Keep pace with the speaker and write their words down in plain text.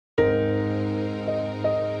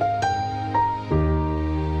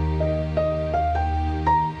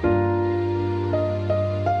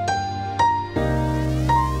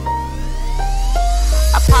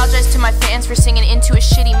my fans for singing into a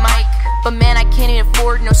shitty mic, but man, I can't even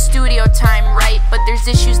afford no studio time, right? But there's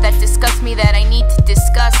issues that disgust me that I need to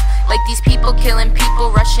discuss, like these people killing people,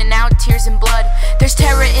 rushing out, tears and blood. There's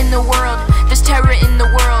terror in the world, there's terror in the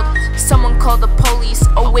world. Someone call the police,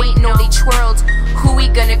 oh wait, no, they twirled. Who we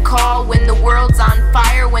gonna call when the world's on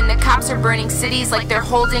fire? When the cops are burning cities like they're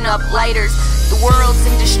holding up lighters. The world's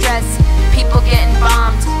in distress, people getting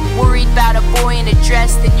bombed. Worried about a boy in a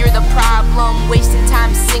dress, then you're the problem. Wasting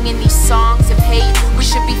time singing these songs of hate. We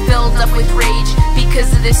should be filled up with rage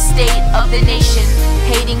because of the state of the nation.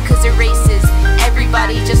 Hating cause of races,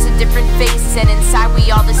 everybody just a different face. And inside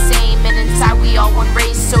we all the same, and inside we all one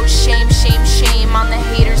race. So shame, shame, shame on the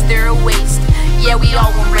haters, they're a waste. Yeah, we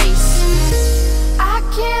all one race. I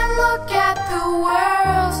can't look at the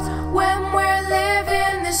world when we're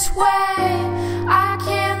living this way. I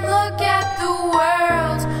can't look at the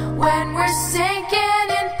world when we're sinking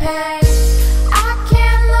in pain. I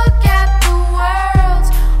can't look at the world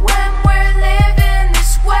when we're living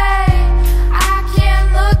this way. I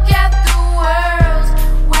can't look at the world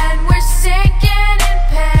when we're sinking in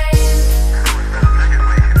pain.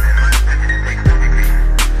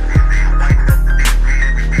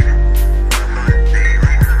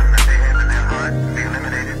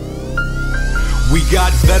 We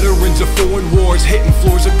got veterans of foreign wars hitting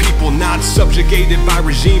floors of people, not subjugated by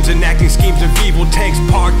regimes enacting schemes of evil. Tanks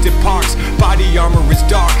parked at parks, body armor is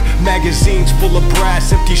dark, magazines full of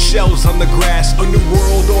brass, empty shells on the grass. A new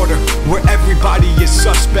world order where everybody is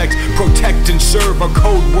suspect. Protect and serve are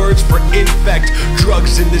code words for infect.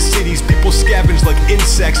 Drugs in the cities, people scavenge like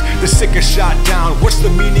insects. The sick are shot down. What's the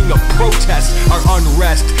meaning of protest? Our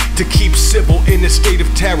unrest to keep civil in a state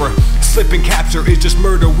of terror. Slip and capture is just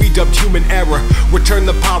murder, we dubbed human error. Return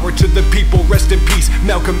the power to the people, rest in peace,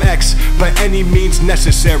 Malcolm X. By any means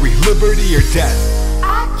necessary, liberty or death.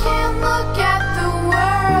 I can't look at the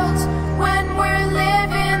world when we're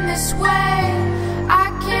living this way.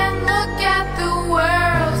 I can't look at the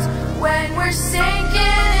world when we're sinking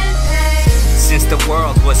in pain. Since the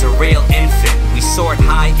world was a real infant, we soared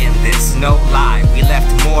high in this, no lie. We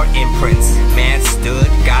left more imprints. Man stood,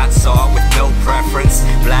 God saw with no preference.